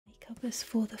is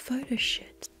for the photo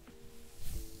shoot.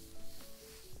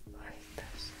 Like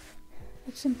this.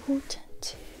 It's important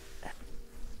to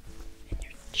in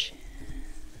your chin,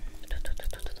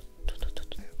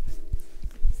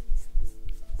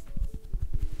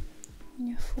 on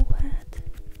your forehead,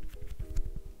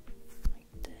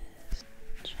 like this.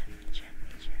 Gently,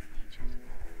 gently, gently, just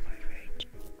very, very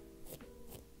gently.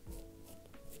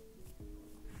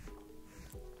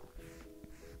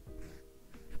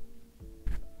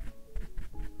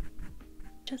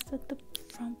 Just at the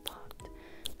front part,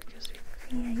 because we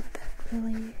create that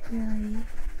really, really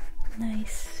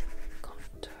nice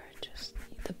contour. Just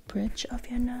the bridge of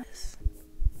your nose.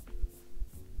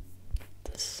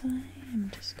 This side,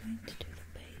 I'm just going to do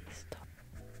the base top.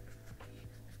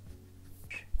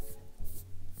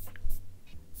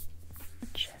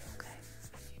 Okay.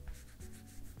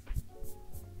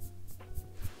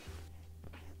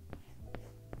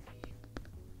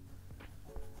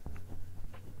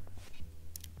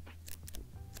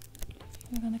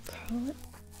 We're gonna curl it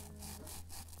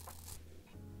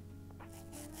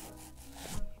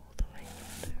all the way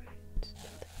from the roots to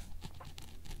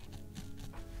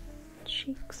the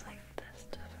cheeks like this,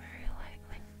 just very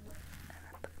lightly, and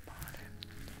at the bottom,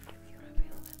 you rub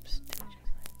your lips too, just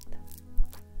like that.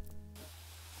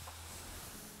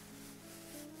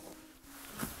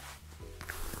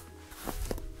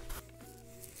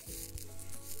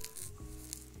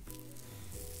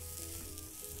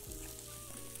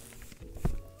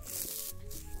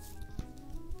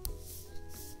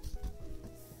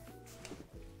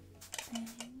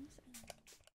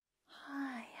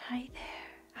 Hi there,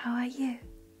 how are you?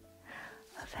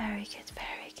 Oh, very good,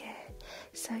 very good.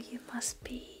 So you must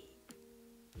be...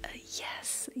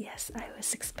 yes, I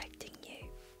was expecting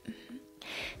you.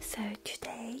 So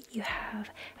today you have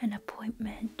an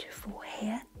appointment for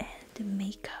hair and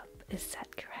makeup, is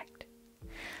that correct?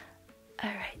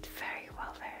 Alright, very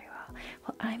well, very well.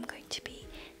 Well, I'm going to be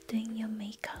doing your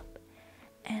makeup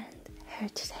and hair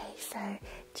today, so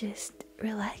just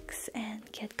relax and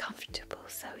get comfortable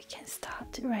so we can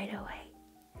start right away.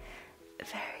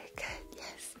 Very good,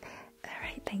 yes.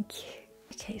 Alright, thank you.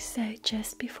 Okay, so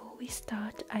just before we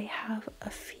start, I have a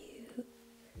few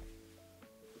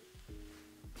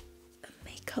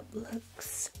makeup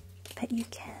looks that you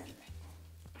can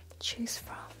choose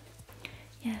from.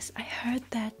 Yes, I heard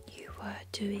that you were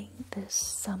doing this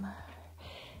summer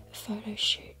photo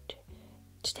shoot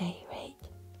today, right?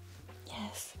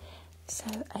 Yes, so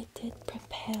I did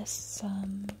prepare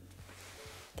some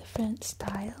different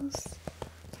styles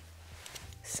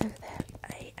so that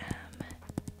I am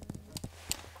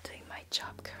doing my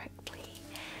job correctly.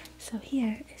 So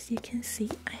here, as you can see,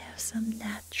 I have some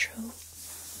natural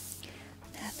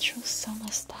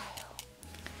summer style.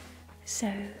 So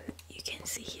you can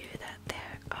see here that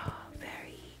there are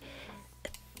very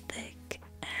thick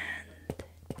and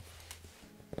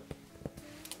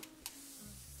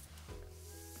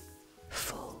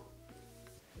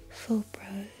full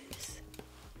brows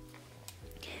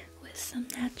with some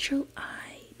natural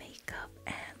eye makeup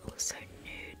and also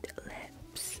nude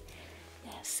lips.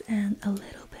 Yes, and a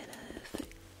little bit of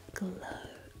glow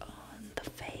on the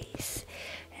face,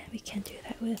 and we can do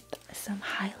that with some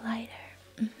highlighter.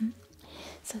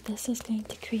 So this is going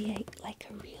to create like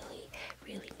a really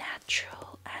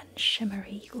natural and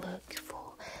shimmery look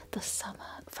for the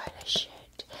summer photo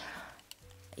shoot.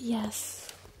 Yes,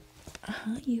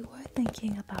 you were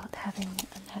thinking about having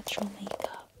a natural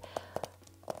makeup.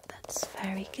 That's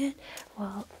very good.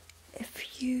 Well,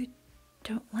 if you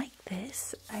don't like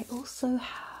this, I also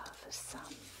have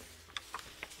some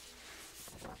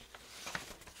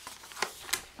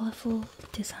colorful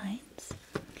designs.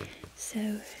 So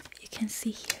you can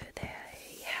see here they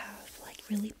have like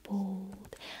really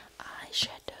bold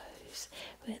eyeshadows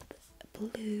with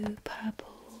blue,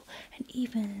 purple, and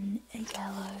even a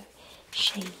yellow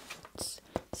shades.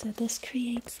 So this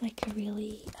creates like a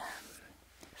really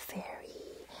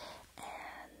fairy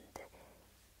and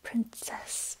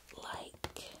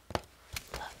princess-like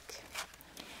look.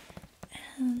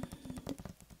 And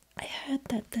I heard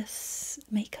that this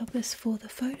makeup is for the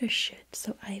photo shoot,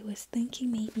 so I was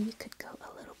thinking maybe you could go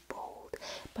a little bold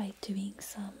by doing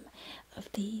some of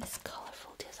these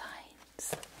colorful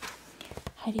designs.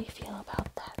 How do you feel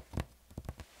about that?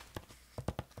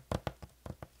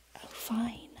 Oh,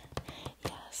 fine.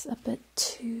 Yes, a bit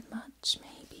too much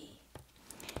maybe.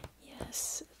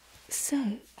 Yes,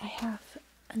 so I have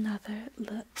another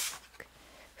look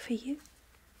for you.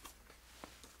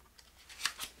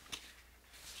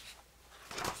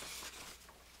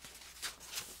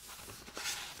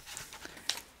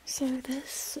 So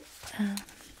this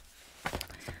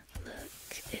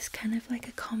look is kind of like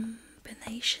a combination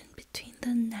combination between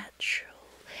the natural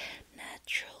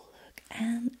look,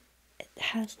 and it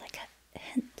has like a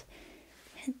hint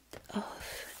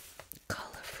of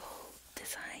colorful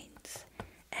designs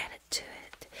added to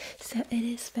it. So it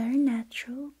is very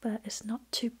natural, but it's not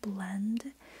too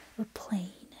bland or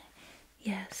plain.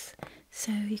 Yes,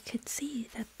 so you could see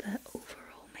that the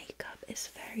overall makeup is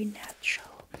very natural.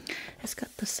 It's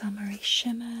got the summery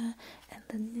shimmer and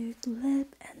the nude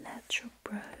lip and natural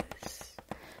brows,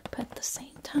 but at the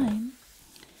same time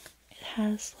it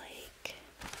has like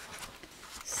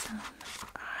some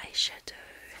eyeshadow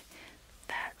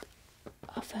that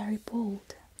are very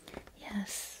bold.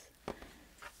 Yes,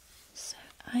 so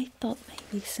I thought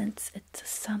maybe since it's a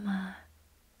summer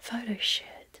photo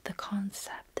shoot, the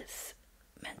concept is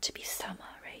meant to be summer,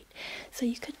 right? So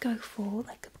you could go for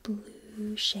like a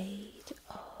blue shade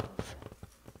of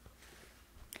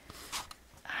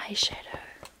eyeshadow.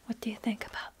 What do you think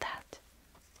about that?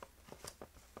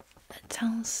 That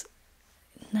sounds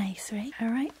nice, right?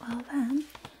 Alright, well then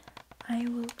I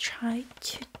will try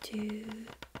to do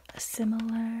a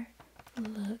similar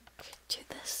look to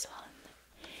this one.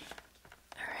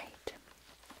 Alright.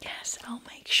 Yes, I'll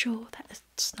make sure that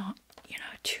it's not,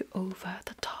 too over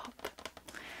the top.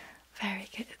 Very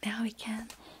good. Now we can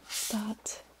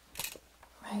start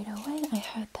right away. I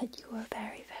heard that you are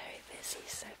very, very busy,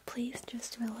 so please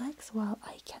just relax while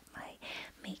I get my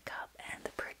makeup and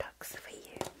the products for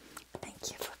you. Thank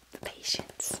you for the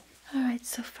patience. Alright,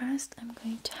 so first I'm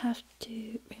going to have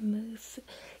to remove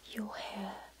your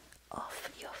hair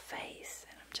off your face,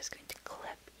 and I'm just going to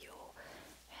clip your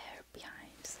hair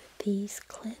behind. So these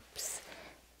clips,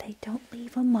 they don't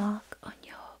leave a mark on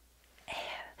your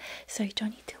hair, so you don't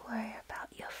need to worry about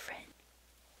your fringe.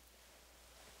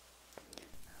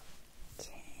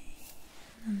 Okay,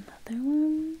 another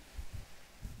one.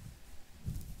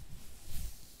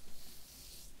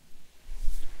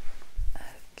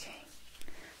 Okay,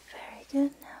 very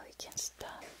good. Now we can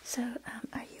start. So,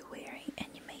 are you wearing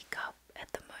any makeup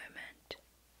at the moment?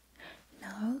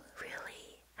 No,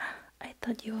 really? I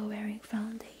thought you were wearing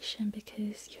foundation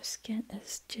because your skin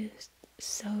is just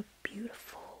so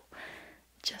beautiful.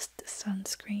 Just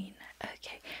sunscreen.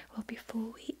 Okay, well,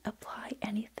 before we apply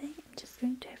anything, I'm just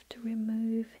going to have to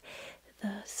remove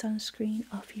the sunscreen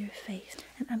off your face,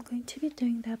 and I'm going to be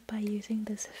doing that by using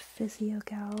this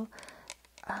Physiogal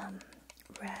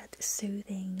Red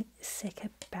Soothing Thicker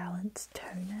Balance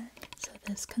Toner. So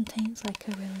this contains like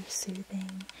a really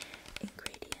soothing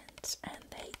ingredients, and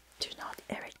they do not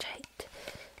irritate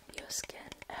your skin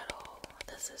at all.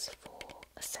 This is for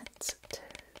a sensitive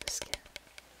skin.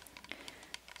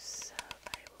 So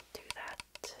I will do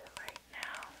that right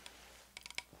now.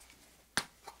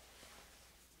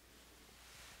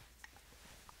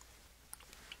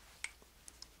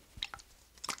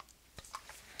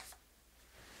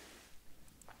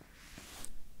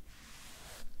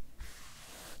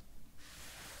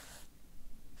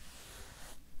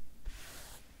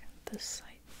 And this side,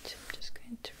 I'm just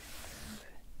going to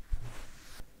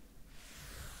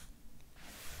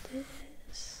remove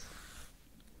this.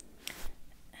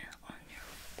 And on your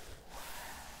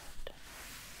forehead,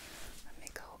 let me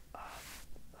go up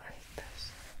like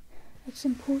this. It's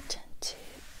important to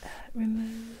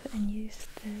remove and use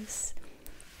this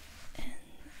in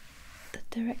the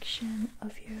direction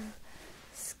of your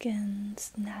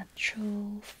skin's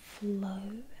natural flow,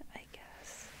 I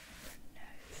guess. Your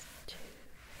nose too,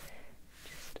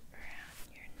 just around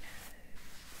your nose,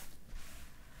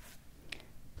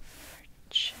 your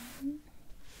chin.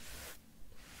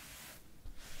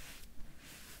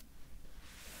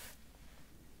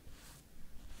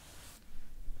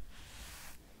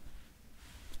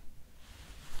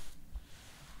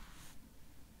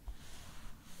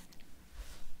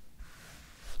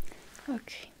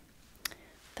 Okay,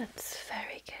 that's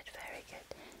very good, very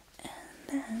good.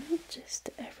 And then just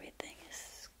everything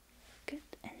is good.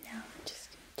 And now I'm just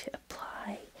going to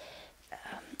apply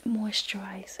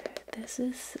moisturizer. This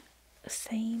is the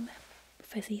same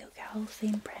Physiogal,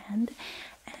 same brand,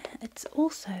 and it's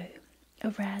also a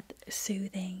red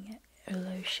soothing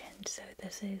lotion. So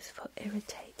this is for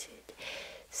irritated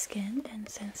skin and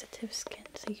sensitive skin.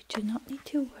 So you do not need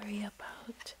to worry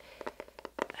about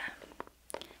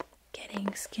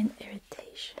getting skin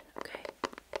irritation, okay?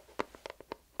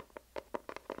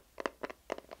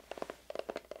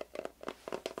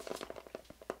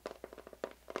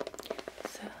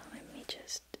 So let me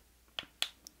just,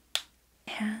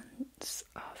 hands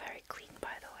are very clean, by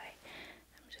the way.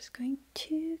 I'm just going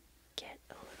to get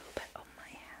a little bit on my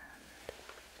hand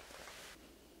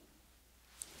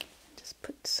and just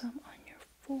put some on your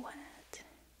forehead,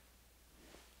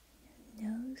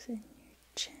 your nose, and your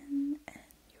chin,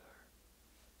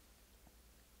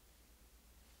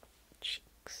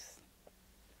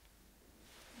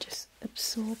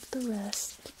 absorb the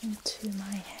rest into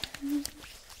my hand.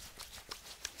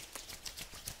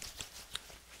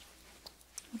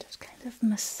 Just kind of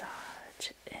massage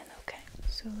it in, okay?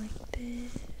 So like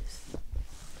this.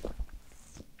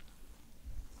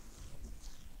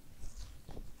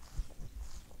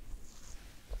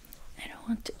 I don't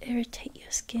want to irritate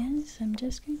your skin, so I'm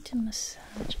just going to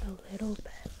massage a little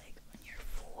bit, like on your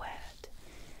forehead.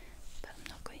 But I'm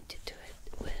not going to do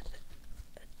it with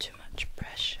too much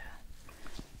pressure.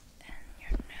 And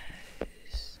your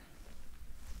nose.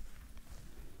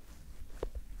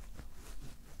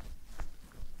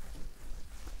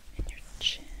 And your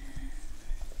chin.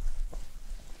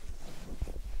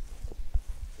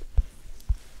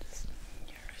 Just on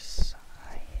your side,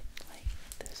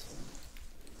 like this.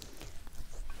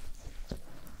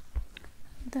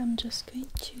 And I'm just going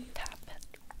to tap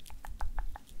it.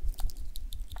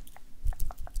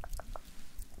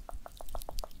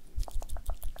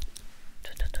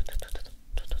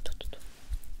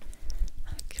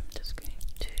 Okay, I'm just going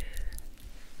to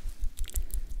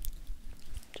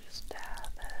just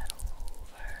dab it all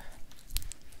over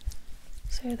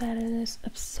so that it is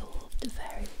absorbed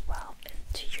very well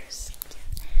into your skin.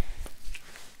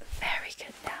 Very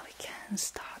good. Now we can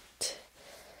start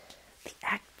the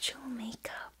actual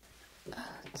makeup.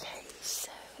 Okay,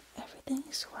 so everything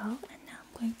is well, and now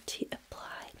I'm going to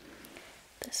apply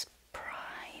this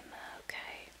primer,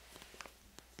 okay?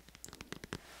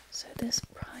 So this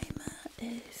primer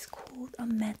is called a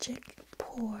Magic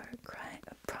Pore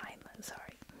Primer,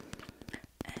 sorry.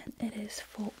 And it is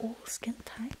for all skin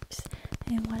types.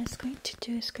 And what it's going to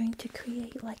do is going to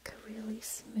create like a really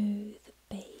smooth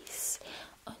base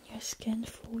on your skin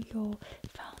for your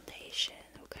foundation,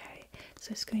 okay?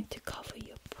 So it's going to cover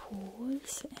your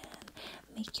pores and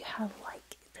make you have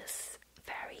like this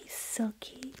very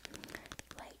silky,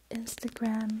 like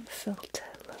Instagram filter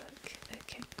look,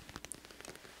 okay?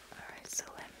 Alright, so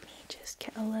let me just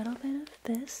get a little bit of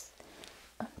this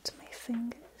onto my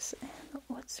fingers, and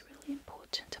what's really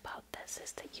important about this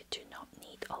is that you do not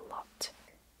need a lot.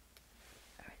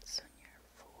 Alright, so on your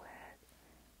forehead,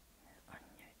 on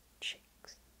your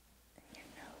cheeks, and your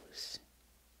nose,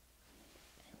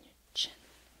 and your chin.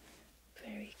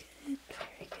 Very good,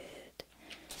 very good.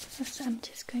 So I'm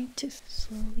just going to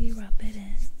slowly rub it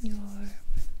in your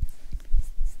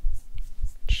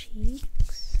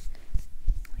cheeks,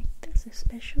 like this,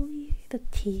 especially the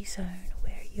T-zone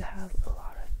where you have a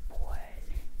lot of pores.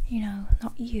 You know,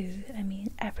 not you, I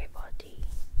mean everybody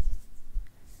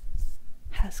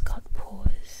has got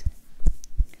pores.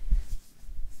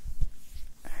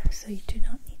 So you do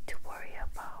not need to worry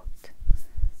about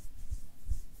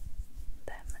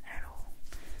them at all.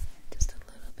 Just a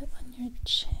little bit on your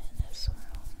chin as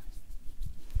well.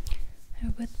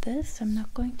 And with this, I'm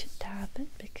not going to dab it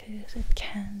because it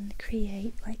can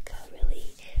create like a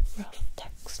really rough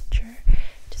texture.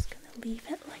 Just gonna leave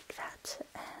it like that,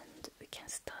 and we can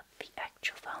start the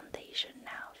actual foundation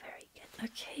now. Very good.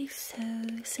 Okay, so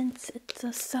since it's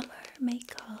a summer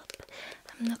makeup,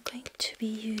 I'm not going to be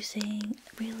using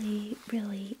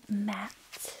really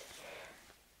matte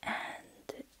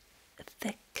and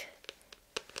thick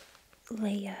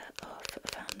layer of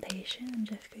foundation. I'm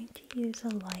just going to use a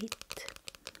light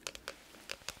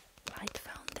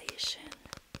foundation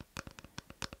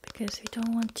because we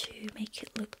don't want to make it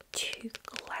look too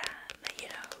glam, you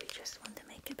know, we just want to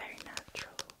make it very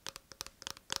natural.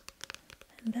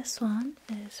 And this one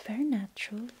is very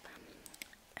natural,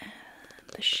 and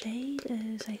the shade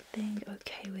is, I think,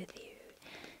 okay with you.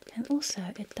 And also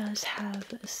it does have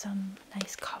some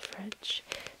nice coverage,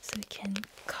 so it can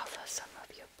cover some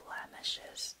of your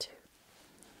blemishes too.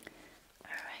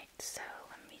 Alright, so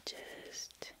let me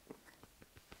just...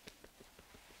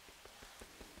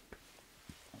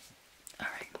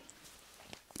 Alright,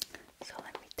 so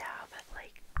let me dab it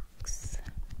like so.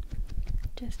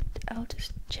 I'll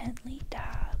just gently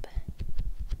dab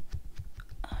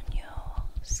on your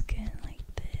skin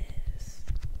like this.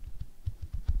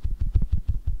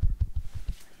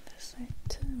 And this side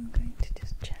too, I'm going to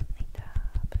just gently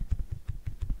dab.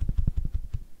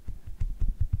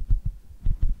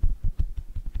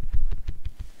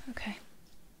 Okay.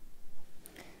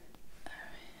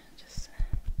 Alright, just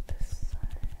this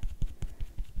side.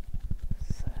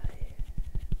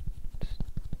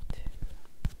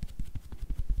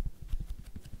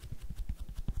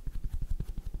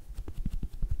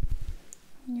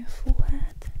 On your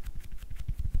forehead.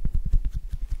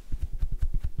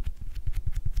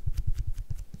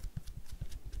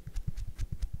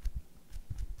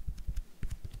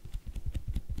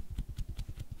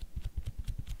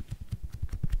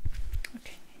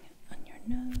 Okay, on your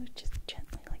nose, just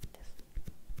gently like this.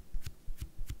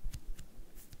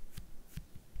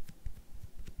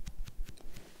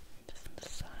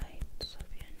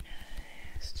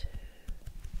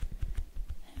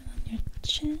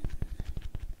 chin.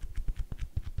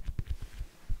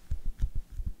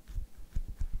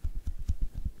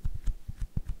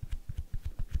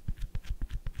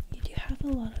 You do have a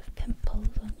lot of pimples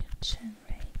on your chin,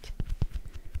 right?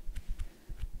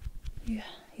 Yeah,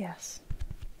 yes.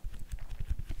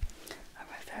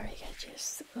 Alright, very good.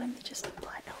 Let me just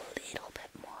apply a little bit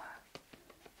more.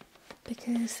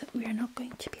 Because we are not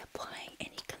going to be applying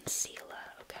any concealer,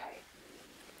 okay?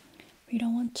 We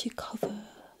don't want to cover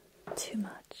too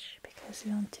much because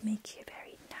we want to make it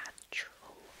very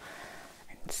natural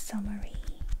and summery.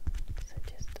 So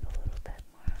just a little bit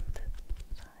more on the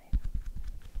side.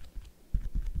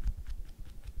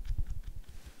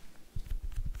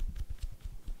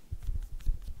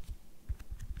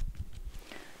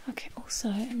 Okay, also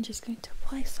I'm just going to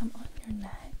apply some on your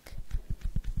neck.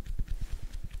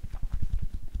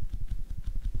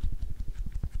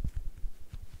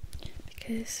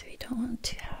 Because we don't want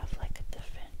to have like a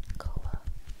different color.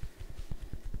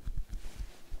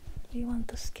 We want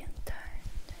the skin tone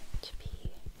to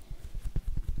be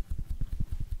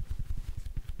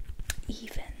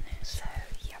even. So,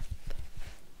 yep.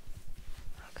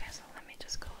 Okay, so let me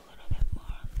just go a little bit more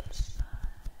on this side.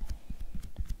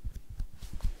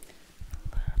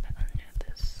 A little bit under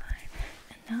this side.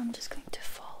 And now I'm just going to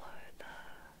follow the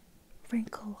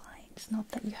wrinkle lines. Not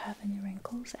that you have any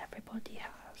wrinkles, everybody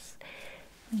has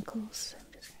wrinkles, so I'm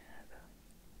just gonna go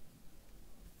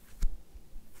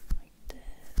like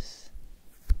this,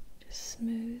 just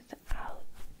smooth out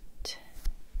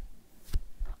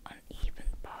uneven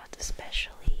parts,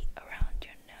 especially around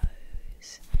your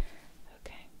nose.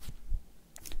 Okay,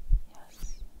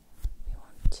 yes, we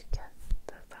want to get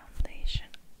the foundation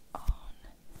on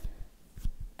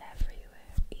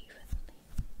everywhere evenly.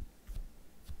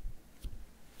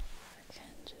 I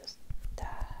can just dab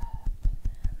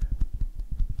and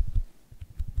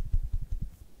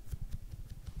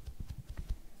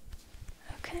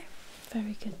okay,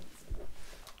 very good.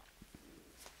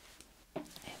 I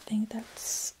think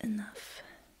that's enough.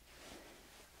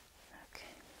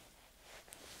 Okay.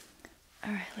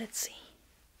 Alright, let's see.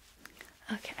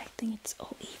 Okay, I think it's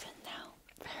all even now.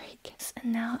 Very good.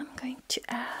 And now I'm going to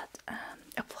add,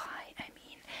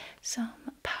 some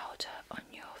powder on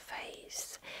your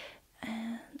face.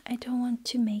 And I don't want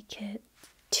to make it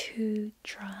too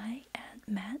dry and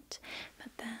matte, but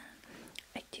then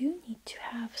I do need to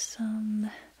have some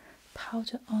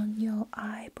powder on your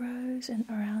eyebrows and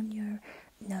around your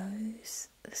nose,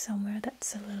 somewhere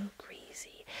that's a little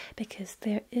greasy, because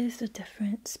there is a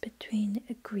difference between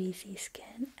a greasy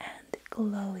skin and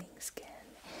glowing skin.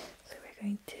 So we're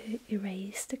going to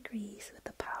erase the grease with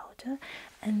the powder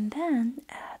and then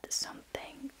add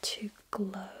something to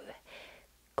glow,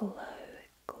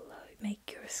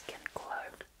 make your skin glow.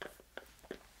 So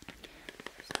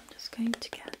I'm just going to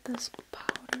get this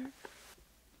powder,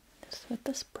 with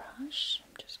this brush.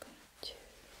 I'm just going to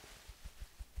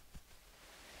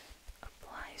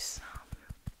apply some.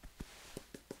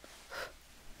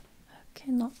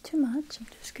 Okay, not too much. I'm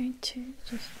just going to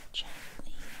just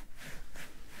gently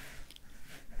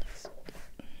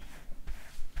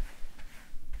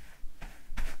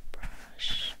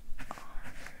brush on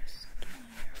your skin, on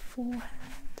your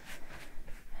forehead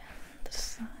and the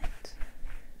sides of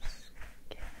your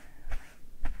skin.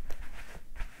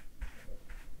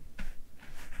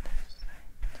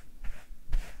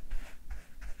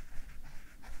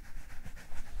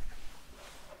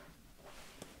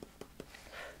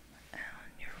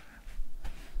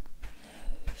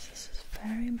 This is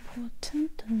very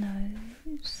important, the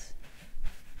nose.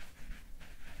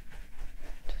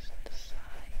 Just the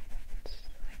sides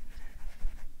like that.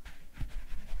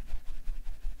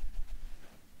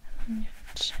 And on your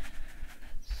chin,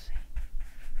 let's see.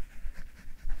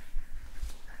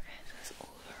 Okay, so it's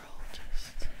overall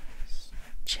just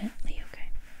gently, okay?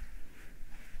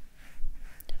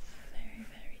 Just very,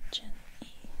 very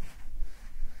gently.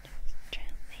 Just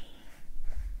gently.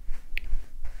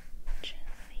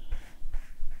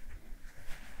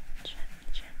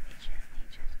 Gently,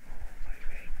 just over,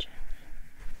 very gently.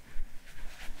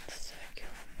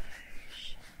 Circular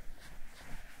motion.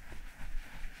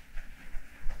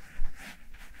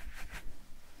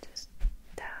 Just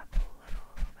dab a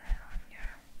little bit on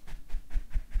your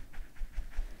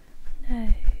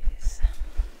nose.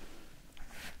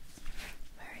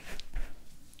 Very good.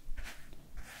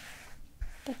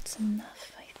 That's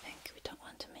enough, I think. We don't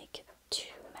want to make it too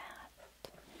matte.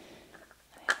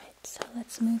 Alright, so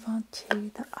let's move on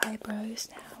to the eyebrows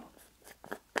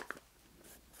now.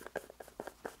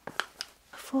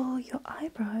 For your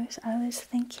eyebrows, I was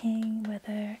thinking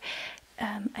whether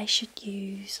I should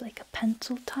use like a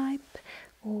pencil type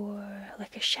or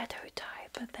like a shadow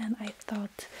type, but then I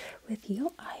thought with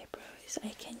your eyebrows I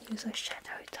can use a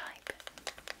shadow type.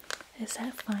 Is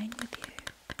that fine with you?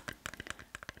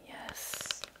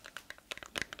 Yes.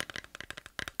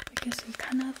 Because you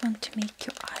kind of want to make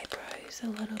your eyebrows a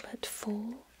little bit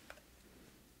full,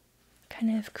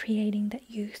 kind of creating that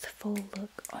youthful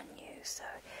look on you. So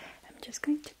I'm just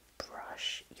going to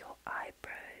brush your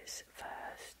eyebrows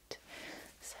first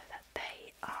so that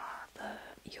they are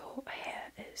your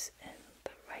hair is in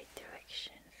the right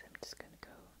direction. So I'm just going to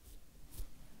go.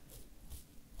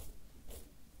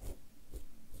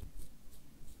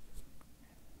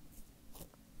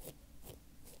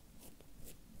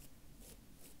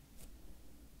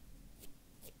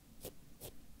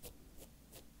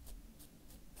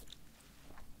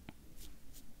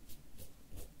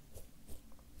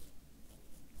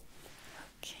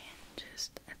 Okay,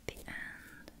 just at the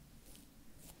end.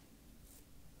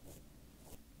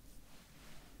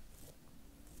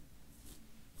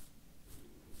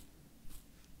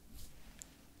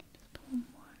 Just one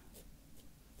more.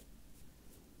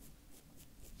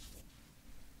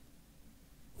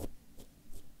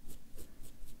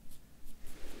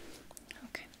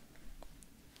 Okay.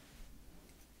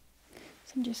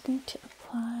 So I'm just going to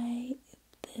apply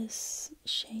this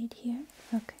shade here.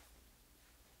 Okay.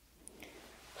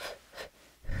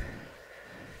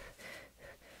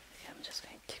 I'm just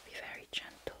going to be very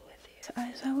gentle with you. So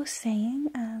as I was saying,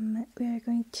 we are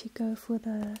going to go for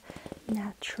the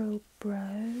natural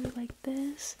brow like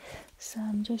this. So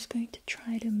I'm just going to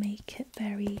try to make it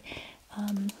very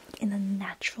in a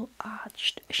natural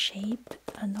arched shape,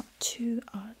 not too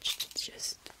arched,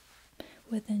 just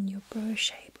within your brow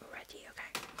shape already.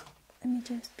 Okay, let me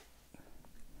just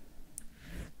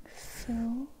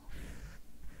fill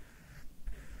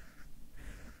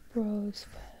brows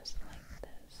first like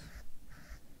this,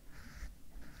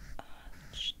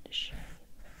 arch the shape,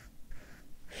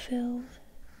 fill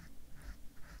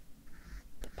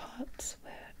the parts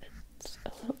where it's a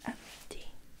little empty.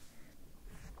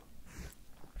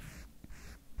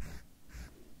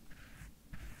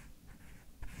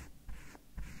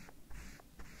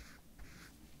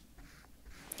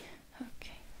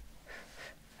 Okay,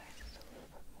 just a little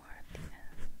bit more at the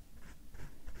end.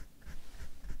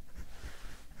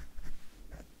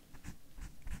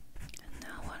 And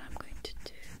now what I'm going to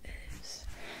do is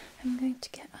I'm going to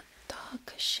get a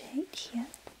darker shade here,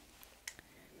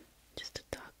 just a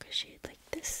darker shade like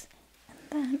this, and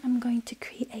then I'm going to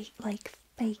create like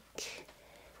fake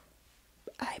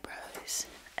eyebrows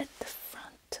at the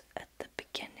front, at the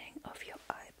beginning of your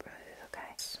eyebrows. Okay,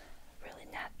 it's really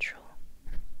natural.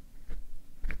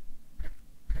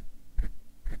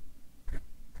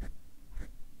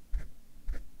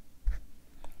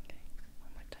 Okay,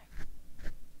 one more time.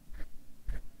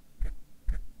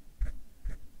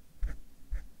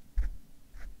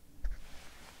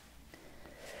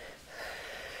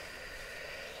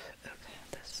 Okay,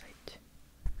 this side too.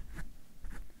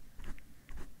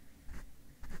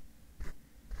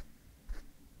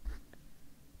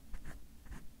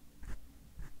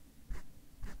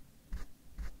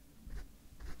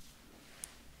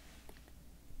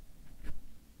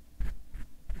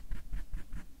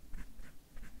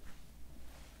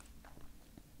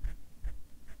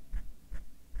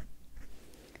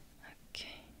 Okay,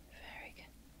 very good.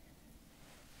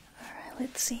 Alright,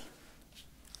 let's see.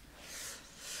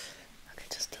 Okay,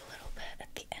 just a little bit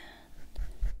at the end.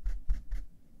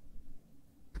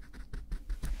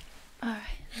 Alright,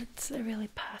 that's really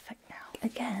perfect now.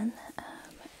 Again,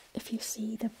 if you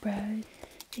see the brow,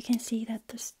 you can see that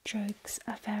the strokes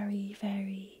are very,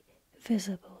 very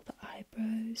visible. The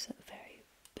eyebrows are very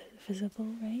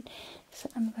visible, right? So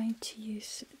I'm going to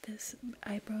use this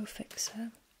eyebrow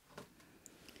fixer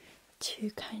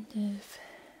to kind of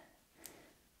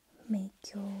make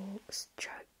your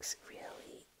strokes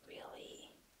really,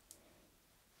 really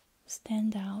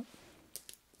stand out,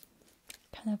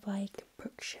 kind of like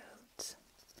Brooke Shields.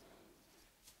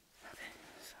 Okay,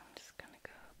 so I'm just gonna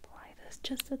go apply this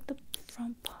just at the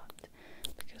front part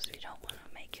because we don't want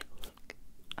to make it look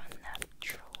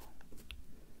unnatural.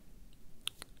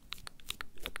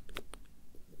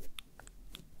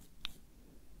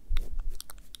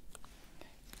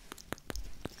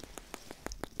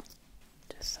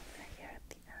 Just something here at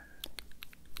the end.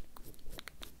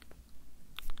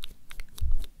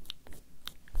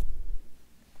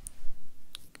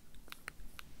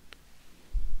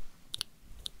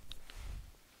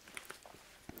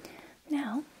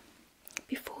 Now,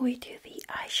 before we do the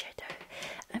eyeshadow,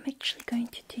 I'm actually going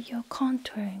to do your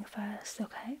contouring first,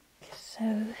 okay?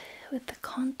 So, with the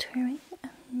contouring,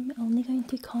 I'm only going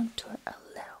to contour a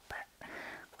little bit,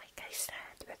 like I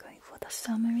said.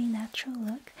 summery natural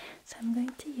look. So I'm going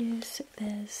to use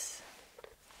this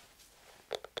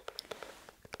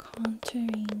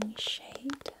contouring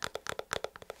shade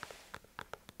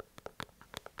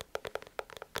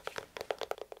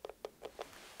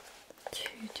to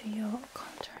do your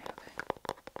contouring.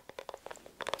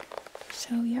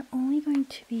 So you're only going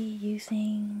to be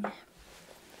using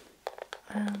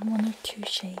 1 or 2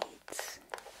 shades.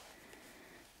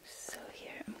 So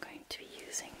here I'm going to be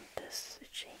using this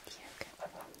shade here. Okay.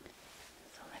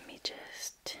 So let me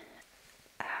just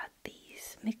add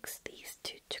these, mix these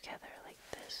two together like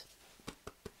this.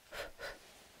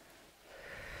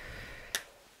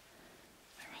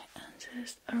 Alright, and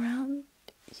just around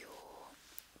your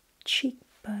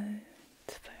cheekbones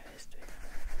first.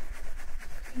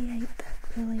 Create that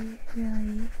really,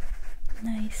 really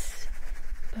nice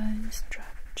bone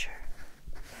structure,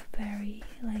 but very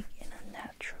like in a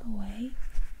natural way.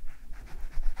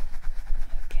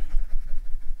 Okay.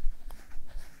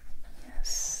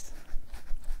 Yes.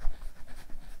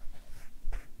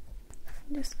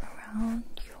 Just around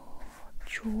your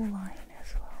jawline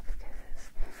as well,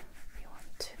 because we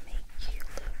want to make you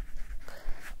look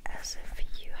as if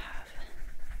you have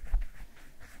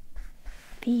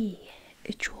the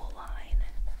jawline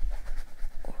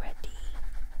already.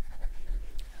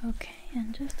 Okay,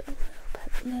 and just a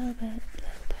little bit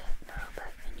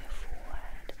in your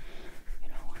forehead. You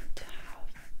don't want to have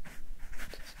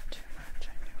just too much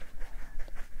on your forehead.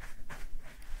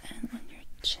 And on your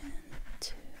chin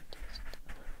too, just a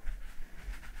little.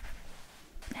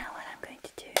 Now what I'm going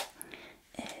to do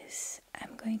is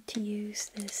I'm going to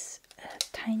use this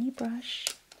tiny brush,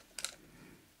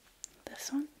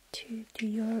 this one, to do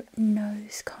your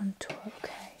nose contour,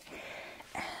 okay?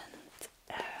 And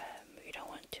you don't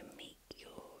want to make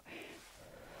your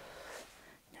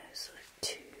nose look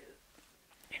too,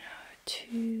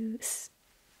 too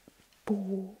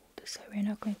bold. So we're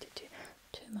not going to do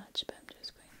too much, but I'm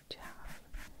just going to have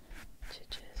to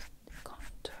just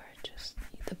contour just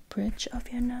the bridge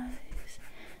of your nose,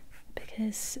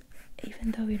 because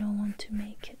even though we don't want to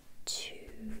make it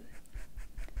too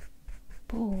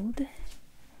bold,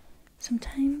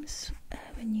 sometimes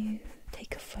when you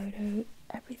take a photo,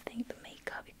 everything, the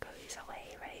makeup, it goes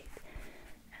away, right?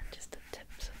 And just the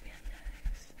tips of your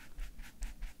nose,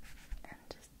 and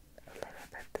just a little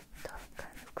bit at the top,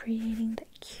 kind of creating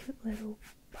that cute little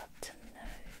button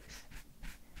nose.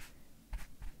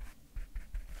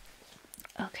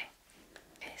 Okay,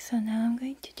 so now I'm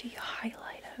going to do your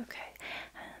highlighter, okay?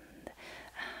 And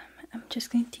I'm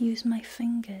just going to use my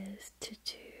fingers to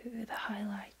do the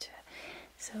highlighter.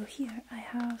 So here I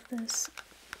have this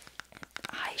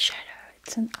eyeshadow.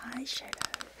 It's an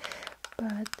eyeshadow,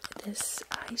 but this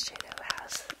eyeshadow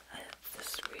has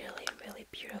this really, really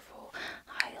beautiful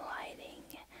highlighting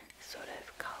sort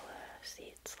of color.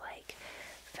 See, it's like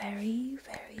very,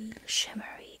 very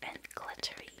shimmery and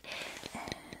glittery.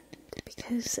 And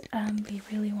because we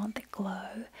really want the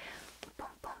glow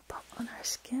on our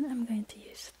skin, I'm going to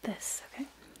use this, okay?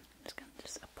 I'm just going to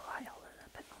just apply a little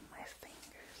bit on my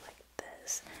fingers like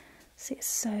this. See, it's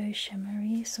so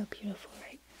shimmery, so beautiful,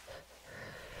 right?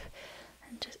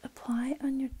 And just apply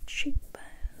on your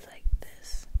cheekbones like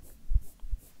this.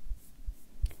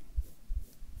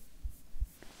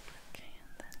 Okay,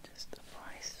 and then just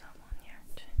apply some on your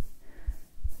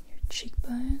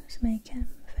cheekbones, make them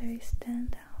very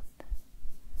stand out.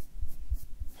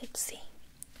 Let's see.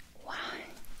 Wow,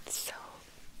 it's so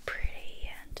pretty.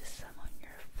 And just some on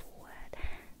your forehead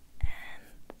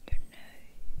and your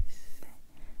nose.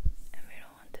 And we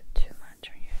don't want it too much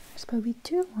on your nose, but we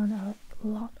do want a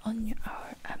lot on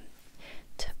our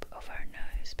tip of our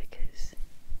nose, because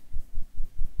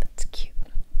that's cute.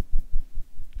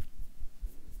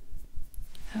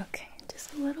 Okay,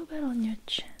 just a little bit on your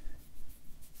chin.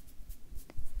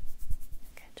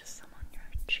 Okay, just some on your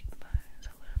cheekbones,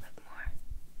 a little bit more.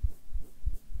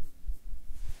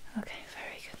 Okay,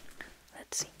 very good.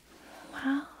 Let's see.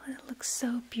 Wow, it looks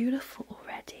so beautiful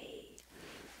already.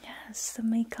 Yes, the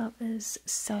makeup is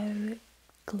so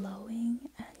glowing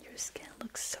and your skin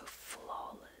looks so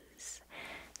flawless.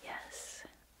 Yes,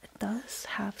 it does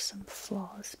have some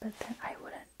flaws, but then I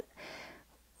wouldn't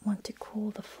want to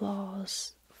call the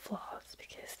flaws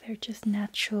because they're just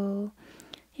natural,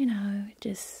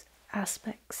 just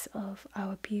aspects of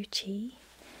our beauty,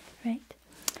 right?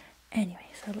 Anyway,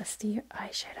 so let's do your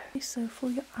eyeshadow. So for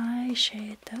your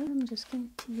eyeshadow, I'm just going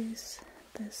to use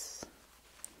this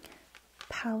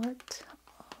palette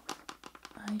of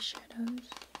eyeshadows.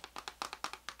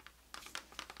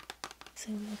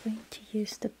 So we're going to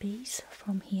use the base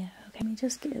from here. Okay, let me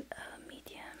just get a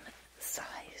medium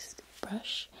sized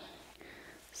brush.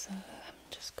 So I'm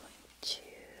just going to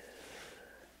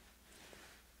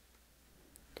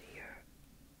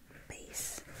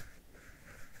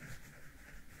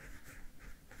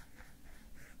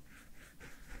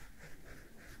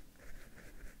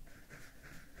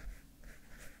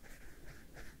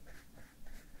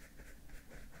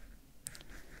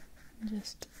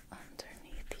just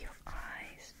underneath your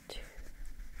eyes too.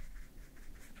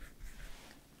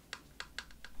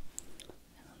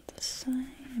 And on the side,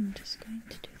 I'm just going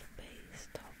to do the base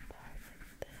top part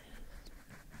like this.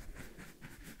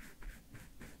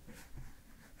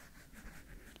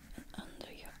 And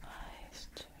under your eyes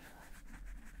too.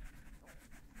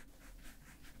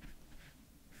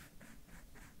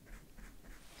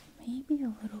 Maybe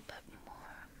a little bit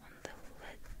more on the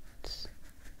lids.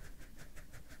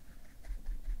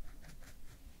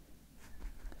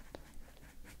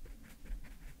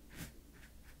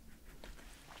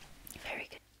 Very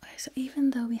good. Okay, so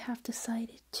even though we have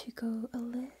decided to go a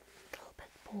little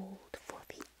bit bold for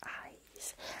the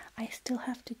eyes, I still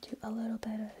have to do a little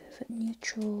bit of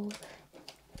neutral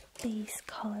base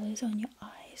colors on your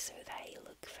eyes so they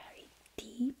look very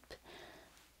deep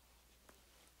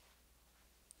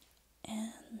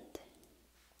and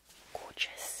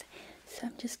gorgeous. So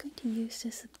I'm just going to use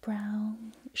this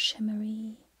brown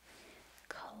shimmery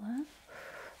color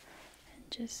and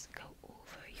just go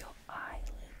over your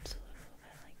eyelids a little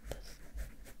bit like this.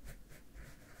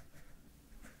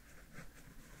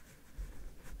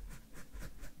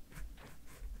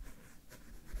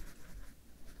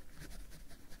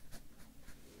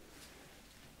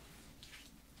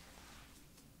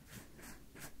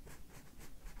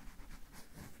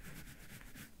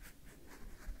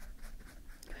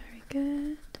 Very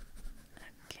good.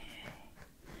 Okay.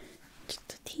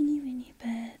 Just a teeny weeny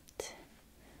bit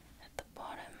at the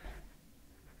bottom.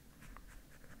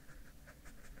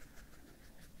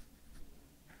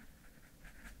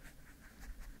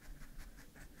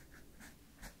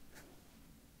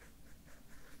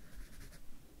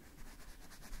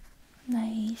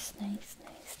 Nice, nice,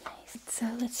 nice, nice. So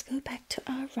let's go back to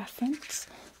our reference.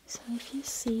 So if you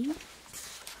see,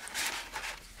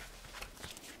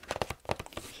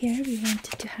 here we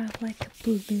wanted to have like a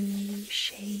blue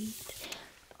shade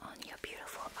on your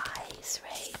beautiful eyes,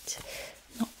 right?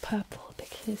 Not purple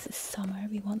because it's summer.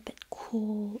 We want that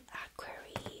cool,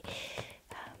 aquary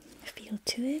feel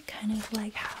to it, kind of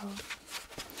like how,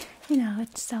 you know,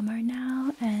 it's summer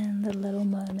now and the Little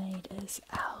Mermaid is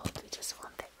out. We just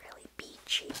want that really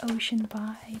beachy ocean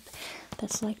vibe.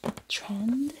 That's like the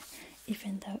trend,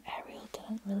 even though Ariel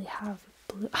didn't really have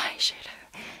blue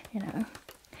eyeshadow, you know.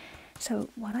 So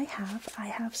what I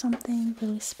have something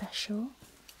really special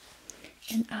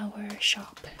in our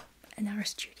shop, in our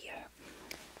studio.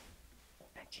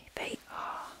 Okay, they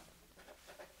are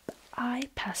eye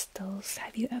pastels.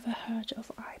 Have you ever heard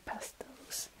of eye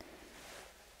pastels?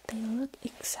 They look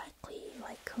exactly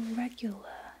like a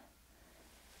regular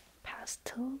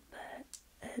pastel, but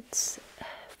it's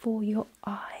for your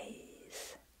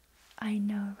eyes. I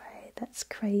know, right? That's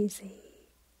crazy.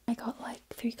 I got like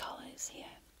 3 colors here.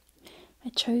 I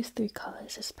chose 3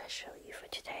 colors especially for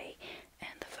today,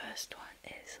 and the first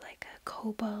one is like a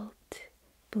cobalt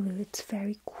blue. It's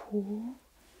very cool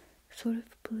sort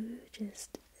of blue,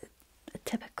 just a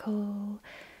typical,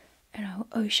 you know,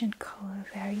 ocean color.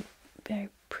 Very, very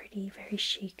pretty, very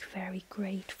chic, very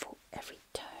great for every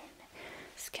tone,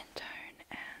 skin tone.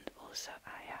 And also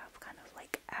I have kind of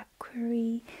like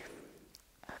aquary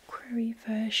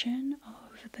version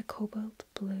of the cobalt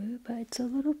blue, but it's a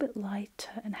little bit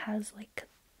lighter and has like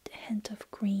a hint of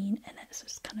green in it, so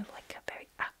it's kind of like a very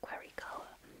aquary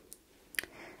color.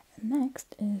 And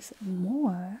next is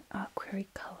more aquary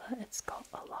color. It's got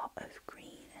a lot of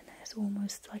green and it's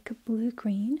almost like a blue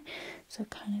green, so it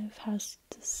kind of has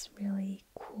this really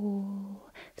cool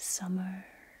summer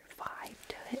vibe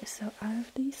to it. So out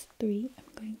of these 3,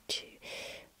 I'm going to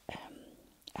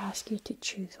ask you to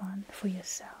choose one for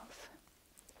yourself.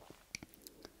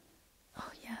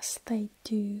 Oh yes, they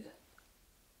do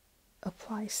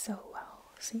apply so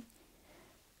well. See?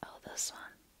 Oh, this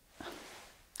one.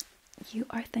 You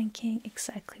are thinking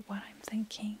exactly what I'm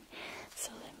thinking.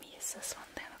 So let me use this one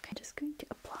then. Okay, I'm just going to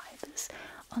apply this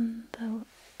on the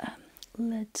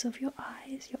lids of your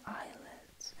eyes, your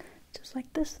eyelids, just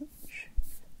like this.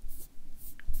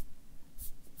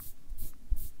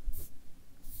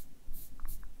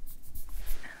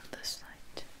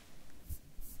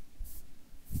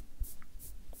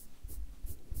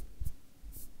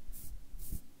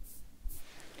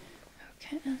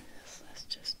 And let's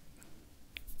just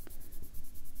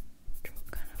draw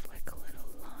kind of like a little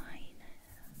line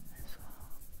as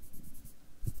well.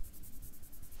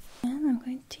 And I'm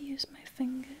going to use my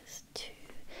fingers to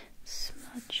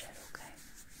smudge it, okay?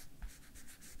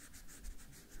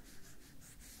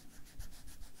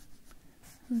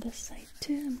 On this side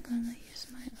too, I'm gonna use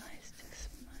my eyes to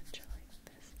smudge like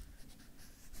this.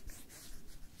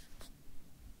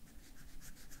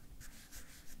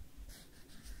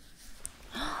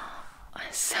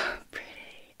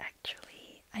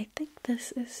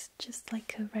 this is just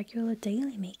like a regular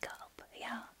daily makeup.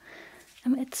 Yeah, I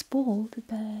mean it's bold,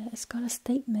 but it's got a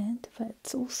statement, but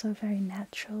it's also very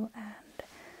natural and it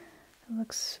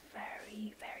looks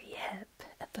very, very hip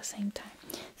at the same time.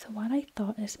 So what I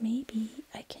thought is maybe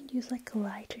I can use like a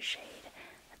lighter shade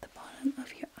at the bottom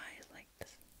of your eyes like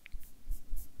this.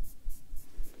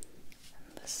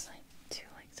 And this side too,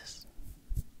 like this.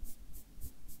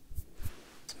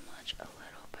 Smudge a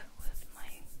little bit with my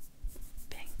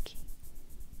pinky.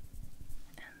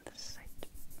 And this side.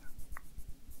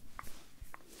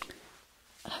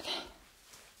 Okay.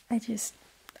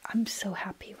 I'm so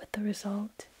happy with the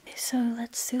result. So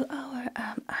let's do our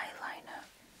eyeliner.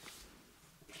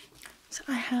 So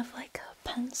I have like a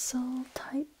pencil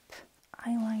type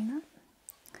eyeliner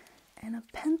and a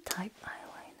pen type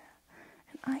eyeliner,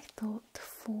 and I thought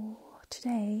for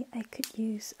today I could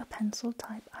use a pencil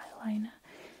type eyeliner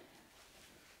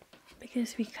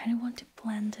because we kind of want to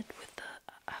blend it with the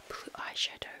blue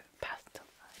eyeshadow, pastel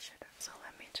eyeshadow. So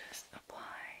let me just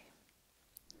apply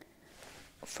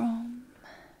from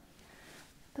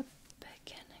the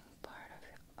beginning part of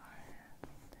your eye.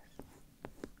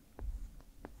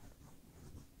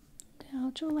 Then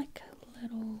I'll do like a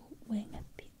little wing at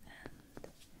the end.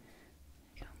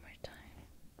 One more time.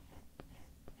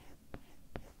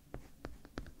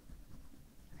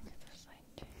 Look at this side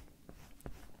too.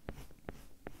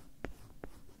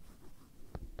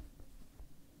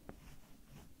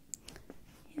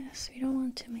 Yes, we don't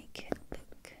want to make it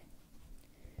look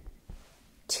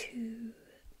too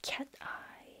cat eye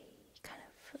kind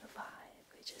of a vibe.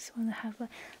 We just want to have a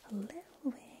little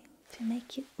wing to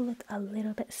make it look a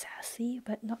little bit sassy,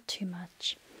 but not too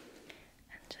much.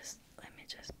 And just let me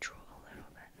just draw a little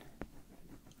bit.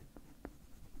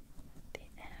 The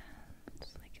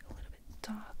ends, like a little bit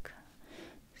darker,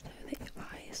 so that your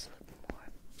eyes look more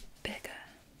bigger.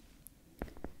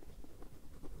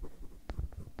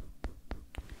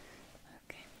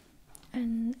 Okay,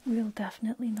 and we'll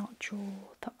definitely not draw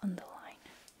the underline.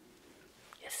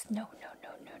 Yes, no.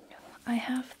 I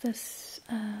have this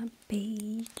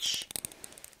beige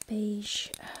eyeliner.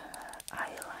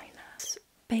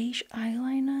 Beige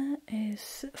eyeliner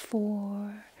is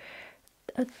for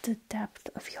the depth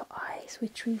of your eyes,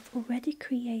 which we've already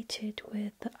created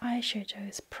with the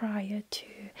eyeshadows prior to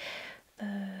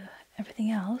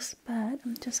everything else, but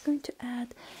I'm just going to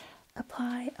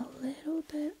apply a little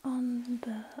bit on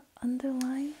the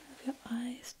underline of your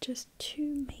eyes just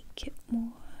to make it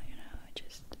more,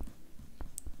 just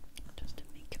to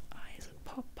make your eyes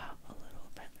pop out a little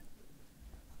bit.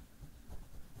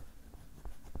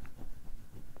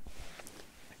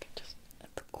 Okay, just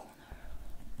at the corner.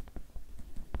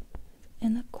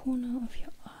 In the corner of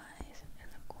your eyes. In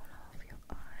the corner of your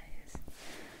eyes.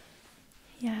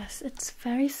 Yes, it's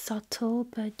very subtle,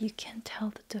 but you can tell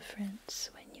the difference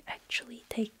when you actually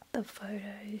take the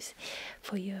photos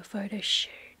for your photo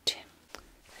shoot.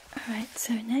 Alright,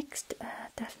 so next,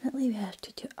 definitely we have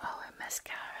to do our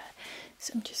mascara.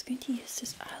 So I'm just going to use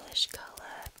this eyelash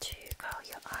color to curl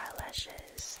your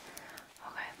eyelashes.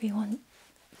 Okay, we want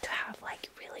to have like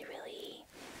really, really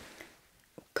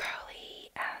curly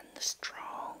and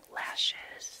strong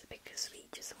lashes because we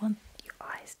just want your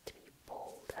eyes to be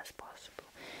bold as possible.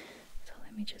 So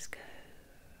let me just go.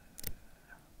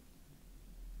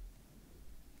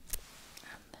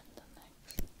 And then the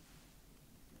next.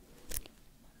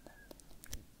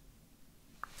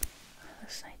 Other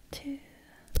side too.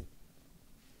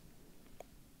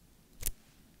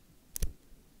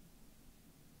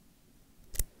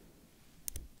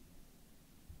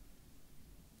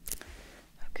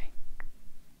 Okay.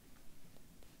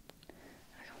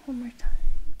 One more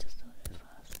time, just a little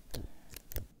faster.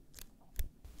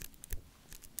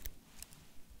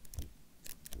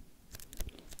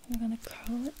 We're gonna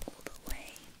curl it all the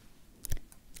way.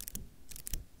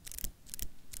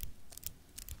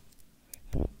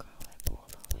 We're gonna curl it all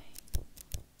the way.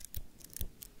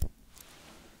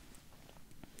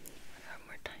 One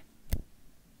more time.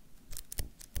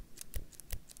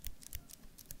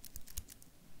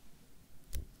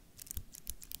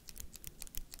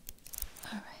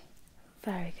 Alright,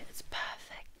 very good, it's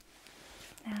perfect.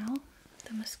 Now,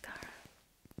 the mascara.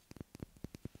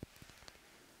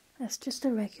 That's just a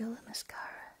regular mascara.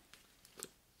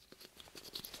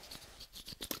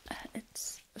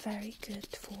 It's very good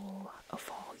for a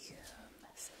volume.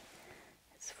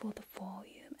 It's for the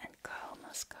volume and curl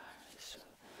mascara. So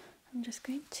I'm just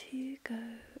going to go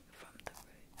from the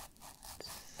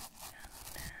roots and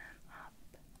then up.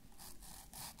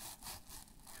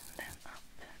 And then up.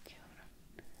 Okay, hold on.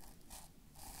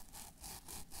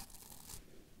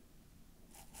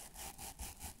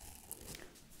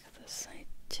 Other side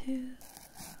too.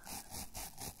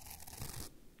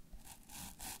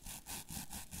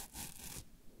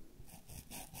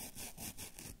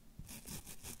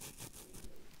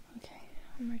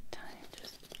 One more time,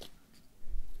 just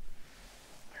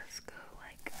let's go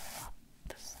like up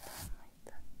the stem like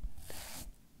that.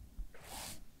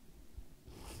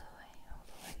 All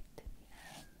the way to the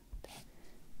end.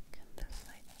 Get this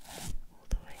like all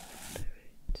the way from the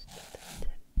roots to the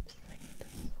tips like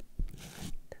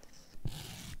this.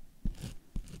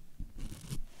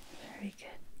 Very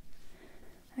good.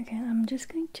 Okay, I'm just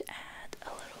going to add a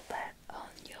little bit on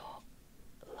your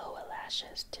lower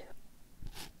lashes too.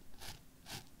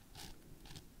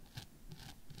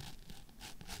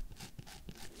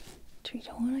 So you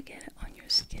don't want to get it on your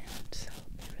skin, so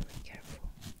be really careful.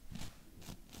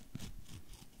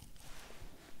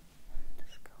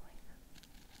 Just go like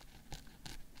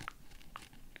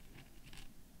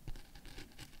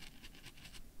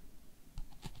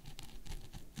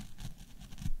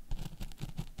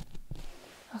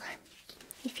that. Okay,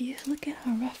 if you look at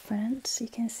our reference, you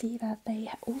can see that they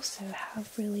also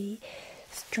have really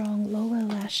strong lower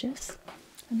lashes.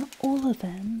 And not all of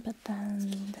them, but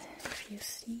then if you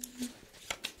see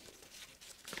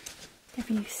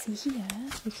here,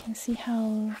 you can see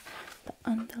how the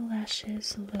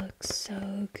underlashes look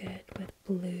so good with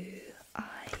blue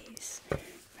eyes,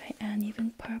 right? And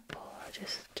even purple, or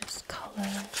just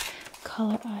color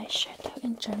eyeshadow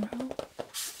in general.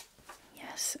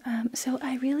 Yes. So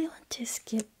I really want to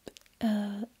skip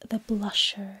the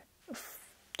blusher,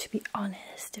 to be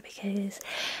honest, because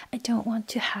I don't want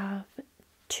to have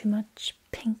too much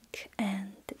pink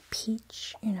and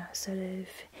peach, you know, sort of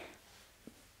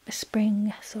a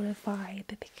spring sort of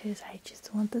vibe, because I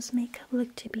just want this makeup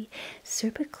look to be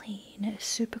super clean,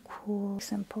 super cool,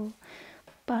 simple.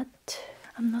 But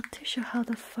I'm not too sure how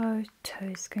the photo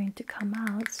is going to come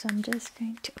out, so I'm just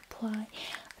going to apply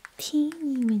a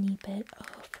teeny weeny bit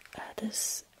of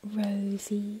this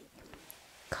rosy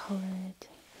colored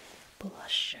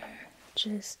blusher,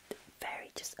 just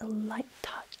a light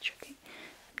touch, okay?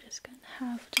 I'm just gonna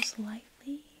have just lightly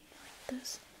like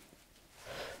this,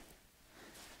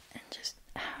 and just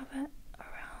have it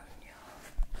around your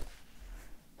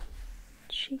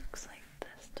cheeks like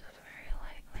this, just very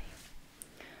lightly.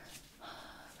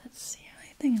 Let's see,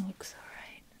 I think it looks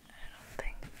alright. I don't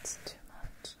think it's too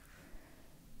much.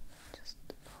 Just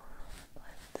a little bit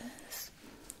like this,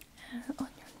 and on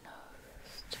your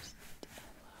nose, just a little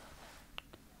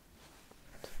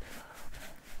bit.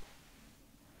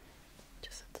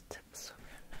 Just at the tips of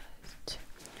your nose too.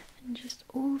 And just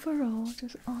overall,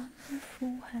 just on your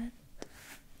forehead.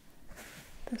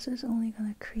 This is only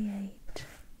going to create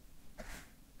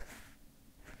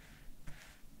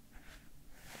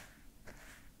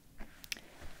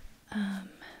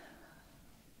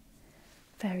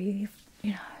very,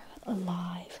 you know, a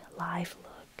live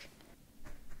look.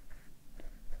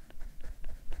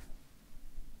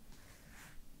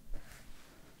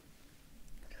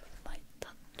 Light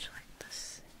touch like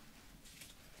this.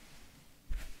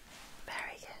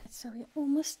 Very good. So we're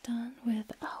almost done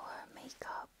with our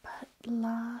makeup, but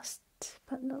last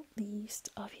but not least,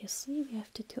 obviously, we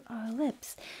have to do our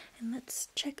lips. And let's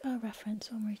check our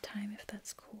reference one more time if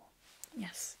that's cool.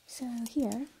 Yes. So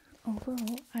here,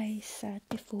 overall, I said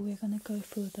before we're gonna go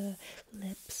through the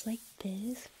lips like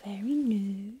this, very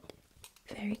nude,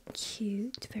 very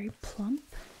cute, very plump.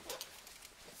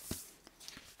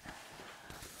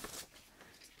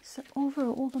 So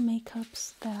overall, all the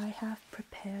makeups that I have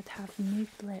prepared have nude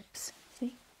lips.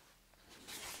 See?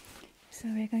 So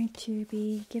we're going to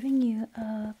be giving you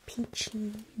a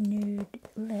peachy nude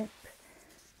lip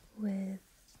with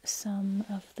some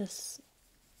of this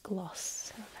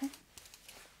gloss, okay?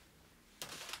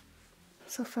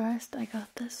 So first I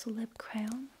got this lip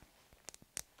crayon,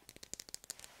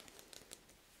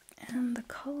 and the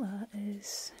color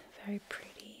is very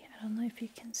pretty. I don't know if you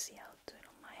can see, I'll do it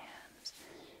on my hands.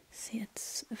 See,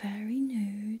 it's very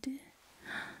nude.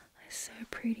 It's so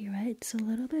pretty, right? It's a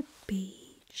little bit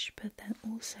beige, but then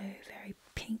also very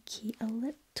pinky, a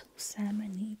little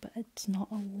salmony, but it's not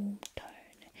a warm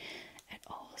tone at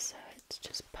all, so it's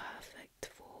just perfect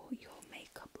for your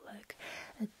makeup look.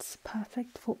 It's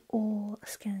perfect for all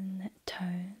skin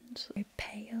tones, very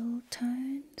pale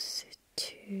tones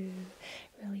to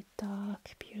really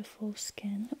dark, beautiful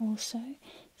skin also.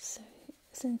 So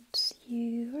since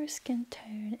your skin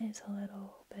tone is a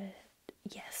little bit,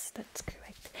 yes, that's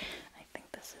correct. I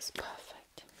think this is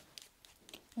perfect.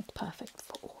 It's perfect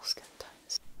for all skin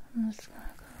tones. I'm just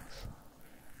gonna go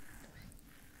slowly.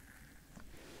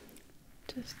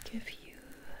 Just give you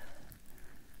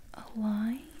a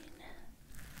line,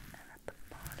 and at the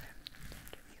bottom,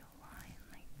 just give you a line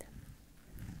like this.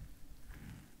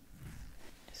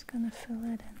 Just gonna fill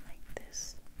it in like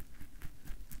this.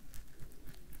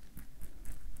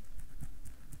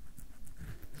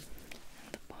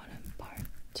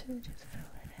 to just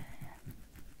fill it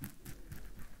in.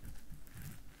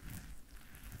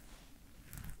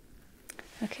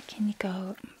 Okay, can you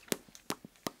go?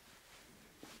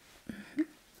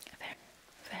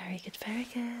 Very good, very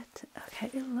good. Okay,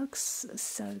 it looks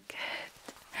so good.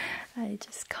 I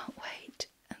just can't wait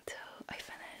until I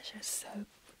finish. It's so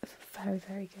very,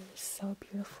 very good. It's so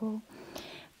beautiful.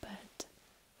 But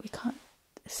we can't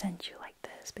send you like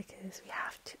this because we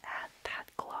have to add that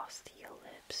gloss to your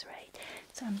lips, right?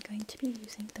 So I'm going to be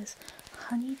using this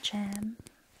honey jam.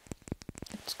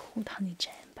 It's called honey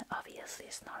jam, but obviously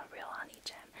it's not a real honey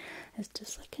jam. It's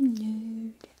just like a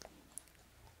nude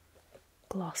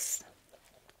gloss.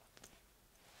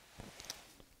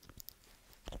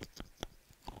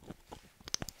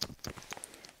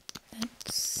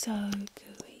 It's so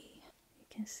gooey. You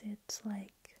can see it's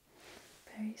like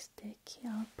very sticky.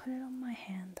 I'll put it on my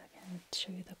hand again and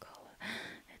show you the color.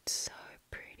 It's so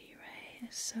pretty, right?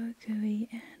 It's so gooey,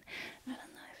 and I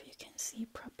don't know if you can see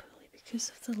properly because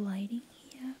of the lighting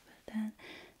here, but then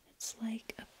it's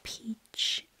like a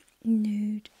peach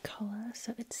nude color.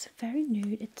 So it's very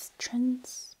nude. It's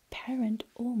transparent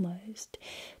almost,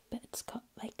 but it's got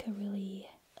like a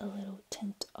little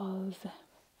tint of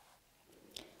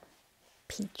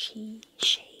peachy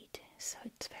shade, so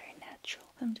it's very natural.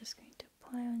 I'm just going to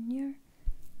apply on your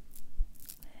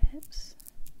lips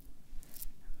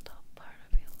and top part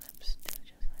of your lips too,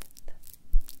 just like that.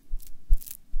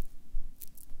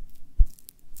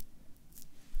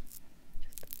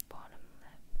 Just the bottom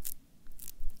lip.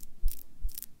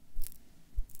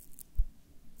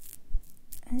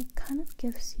 And it kind of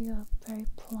gives you a very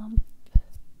plump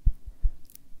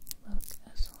look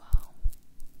as well.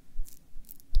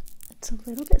 It's a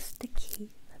little bit sticky,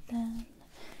 but then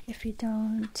if you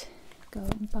don't go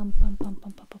bump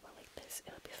like this,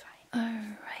 it'll be fine.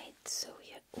 Alright, so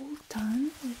we are all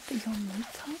done with your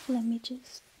makeup. Let me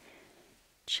just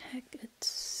check. It's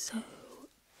so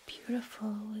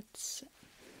beautiful.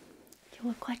 You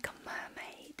look like a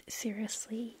mermaid.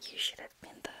 Seriously, you should have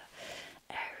been the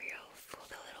Ariel for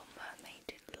the Little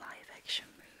Mermaid live action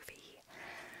movie.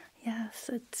 Yes,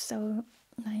 it's so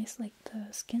nice. Like the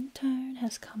skin tone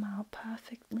has come out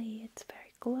perfectly. It's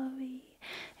very glowy,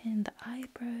 and the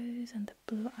eyebrows and the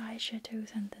blue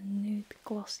eyeshadows and the nude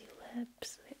glossy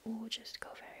lips, they all just go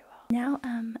very well. Now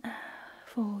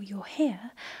for your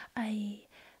hair, I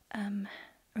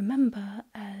remember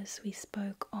as we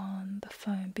spoke on the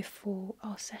phone before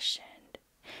our session,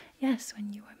 yes,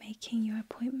 when you were making your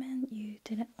appointment, you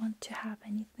didn't want to have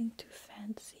anything too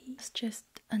fancy. It's just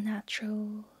a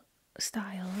natural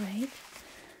style, right?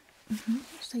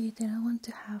 So you didn't want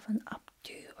to have an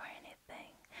updo or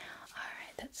anything.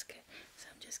 Alright, that's good. So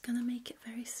I'm just gonna make it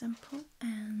very simple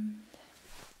and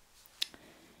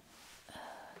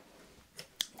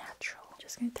natural.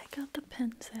 Just gonna take out the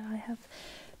pins that I have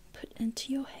put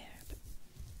into your hair.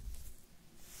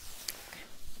 Okay.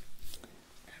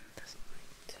 And this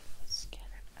light, let's get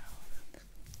it out.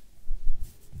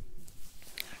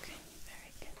 Okay,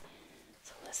 very good.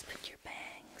 So let's put your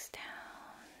bangs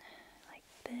down like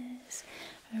this.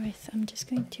 Alright, so I'm just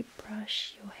going to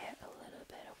brush your hair a little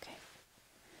bit, okay?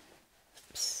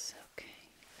 Oops, okay.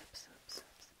 Oops.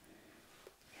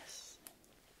 Yes.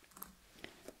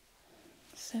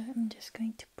 So I'm just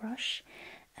going to brush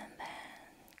and then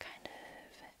kind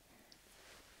of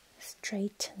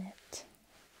straighten it.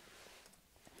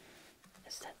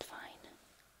 Is that fine?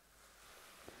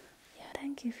 Yeah,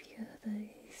 then give you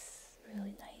these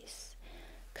really nice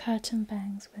curtain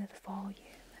bangs with volume.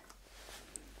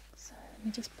 So let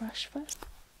me just brush first.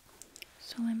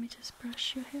 So let me just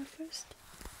brush your hair first.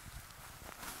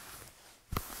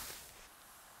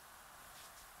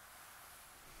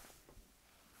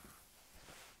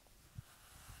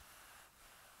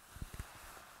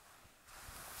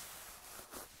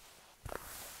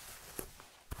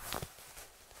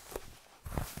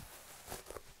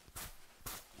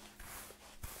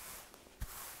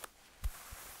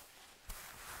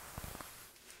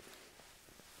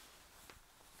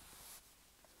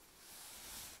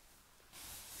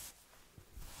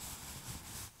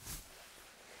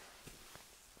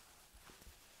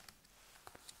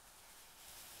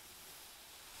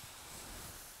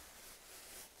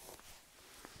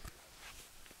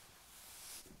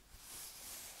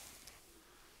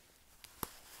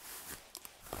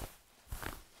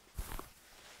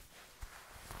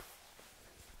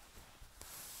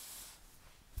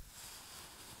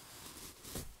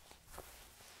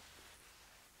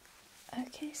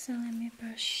 Okay, so let me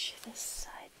brush this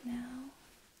side now.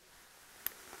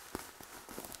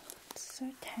 It's so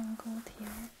tangled here.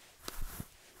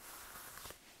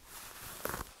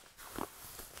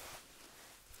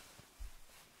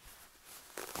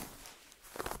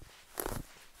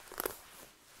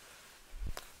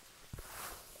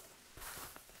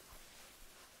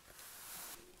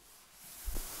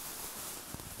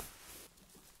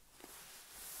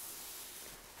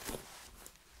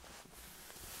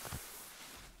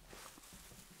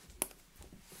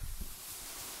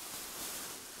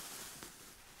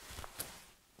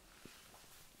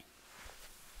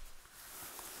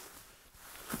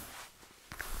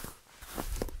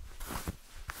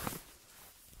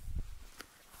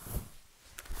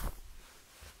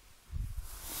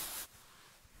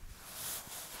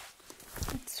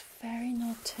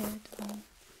 centered one.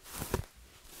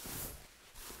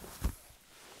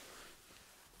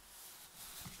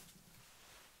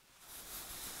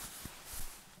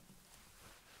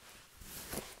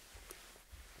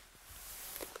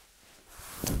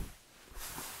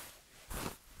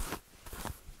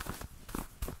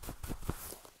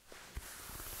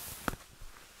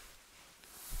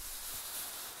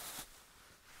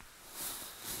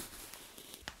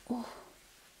 Oh.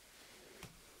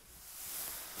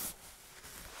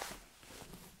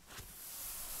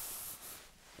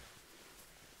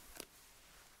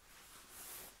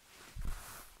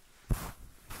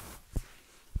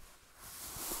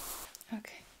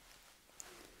 Okay,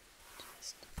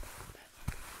 just a little bit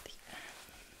on the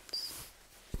ends,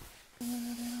 a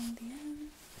little bit on the end.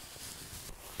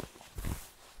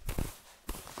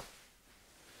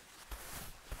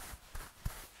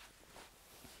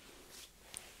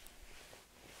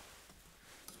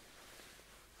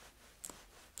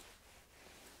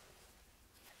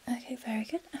 Okay, very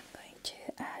good. I'm going to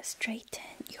straighten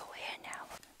your hair now.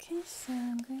 Okay, so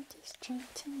I'm going to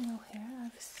straighten your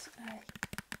hair.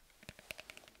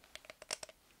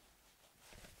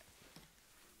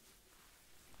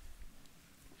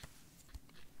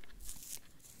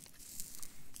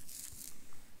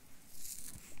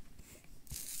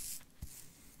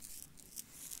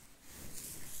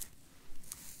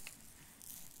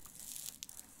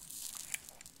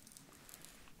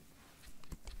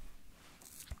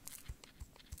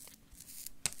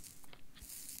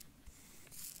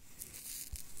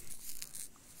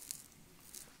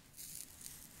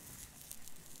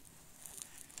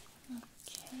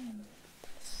 Okay,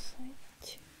 this side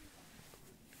too.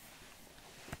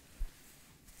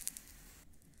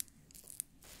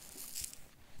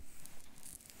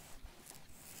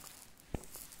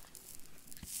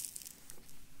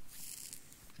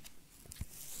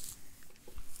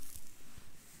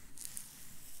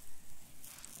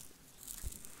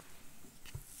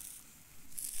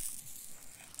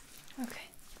 Okay,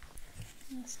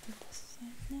 let's do this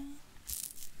side now.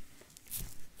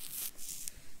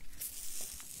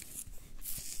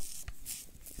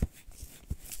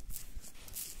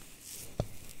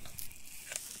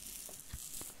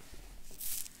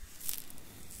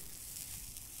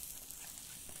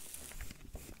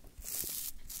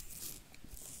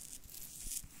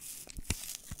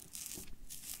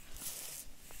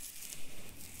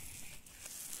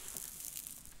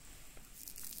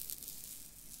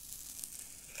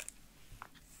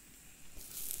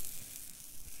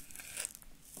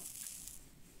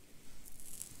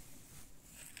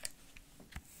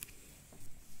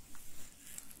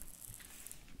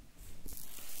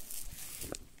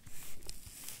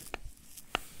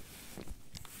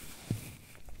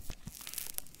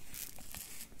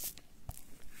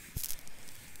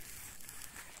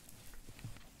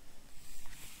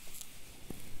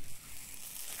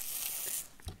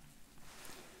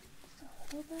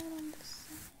 A little bit on this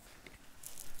side.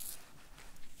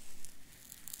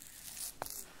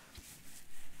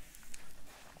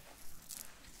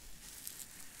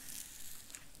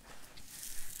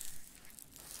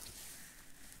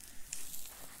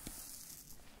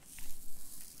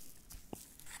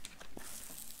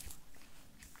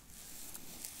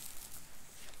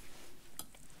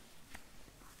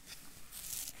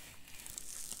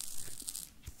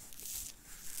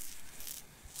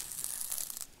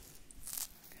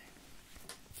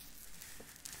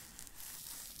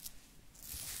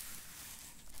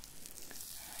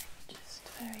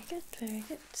 Very good, very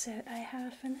good. So I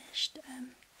have finished.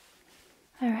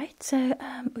 Alright, so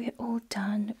we're all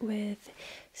done with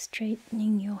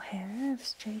straightening your hair. I've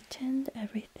straightened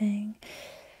everything.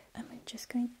 I'm just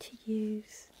going to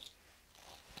use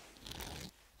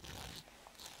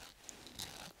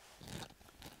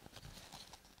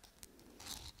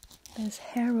this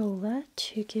hair roller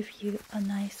to give you a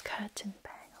nice curtain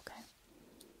bang, okay?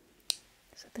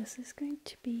 So this is going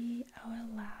to be our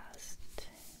last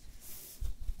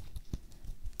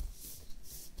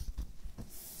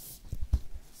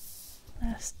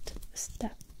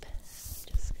step.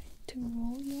 Just going to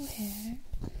roll your hair.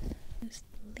 Just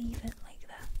leave it like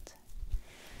that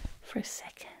for a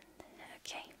second.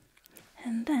 Okay.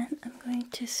 And then I'm going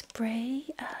to spray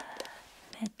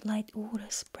light water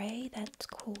spray that's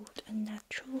called a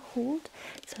natural hold.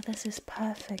 So this is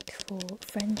perfect for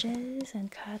fringes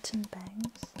and curtain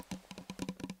bangs.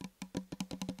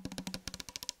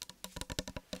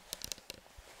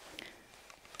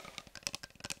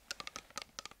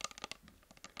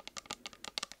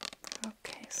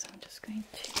 Okay, so I'm just going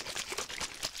to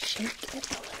shake it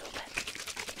a little bit.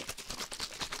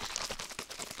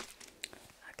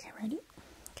 Okay, ready?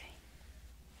 Okay.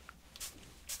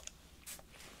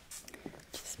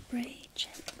 spray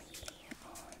gently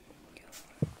on your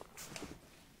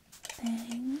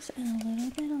bangs and a little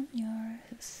bit on your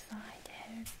side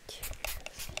hair too.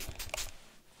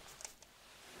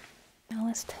 Now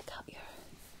let's take out your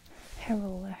hair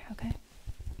roller, okay?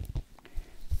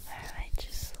 Alright,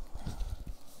 just slowly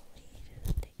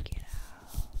just take it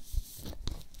out.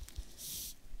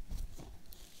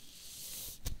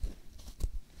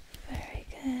 Very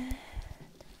good.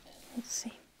 Let's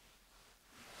see.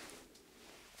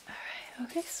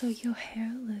 Alright, okay, so your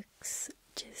hair looks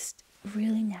just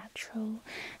really natural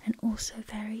and also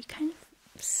very kind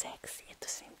of sexy at the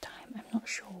same time. I'm not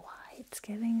sure why it's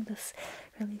giving this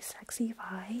really sexy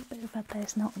vibe, but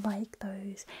there's not like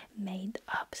those made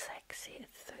up sexy,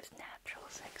 it's those natural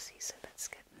sexy, so that's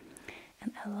good.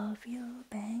 And I love your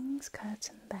bangs,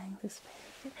 curtain bangs is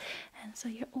very good. And so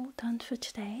you're all done for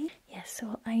today. Yes,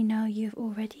 so I know you've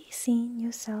already seen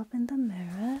yourself in the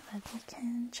mirror, but you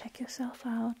can check yourself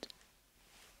out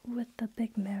with the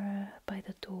big mirror by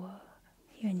the door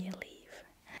when you leave.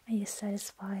 Are you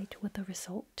satisfied with the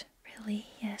result? Really?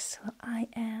 Yes, well, I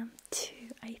am too.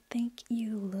 I think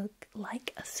you look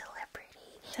like a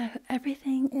celebrity. So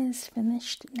everything is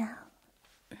finished now.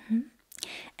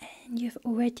 And you've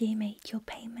already made your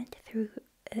payment through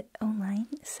online,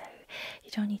 so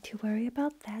you don't need to worry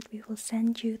about that. We will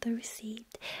send you the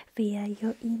receipt via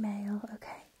your email,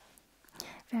 okay?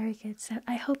 Very good. So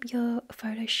I hope your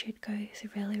photo shoot goes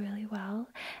really well,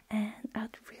 and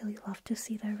I'd really love to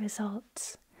see the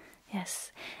results.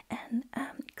 Yes, and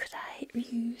could I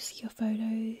use your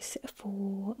photos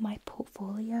for my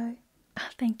portfolio? Oh,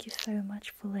 thank you so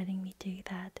much for letting me do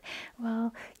that.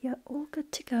 Well, you're all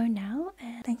good to go now,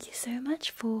 and thank you so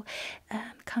much for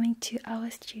coming to our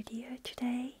studio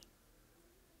today.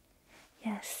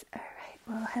 Yes, alright,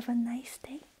 well, have a nice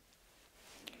day,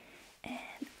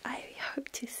 and I hope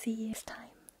to see you next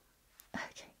time.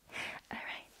 Okay,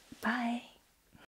 alright, bye.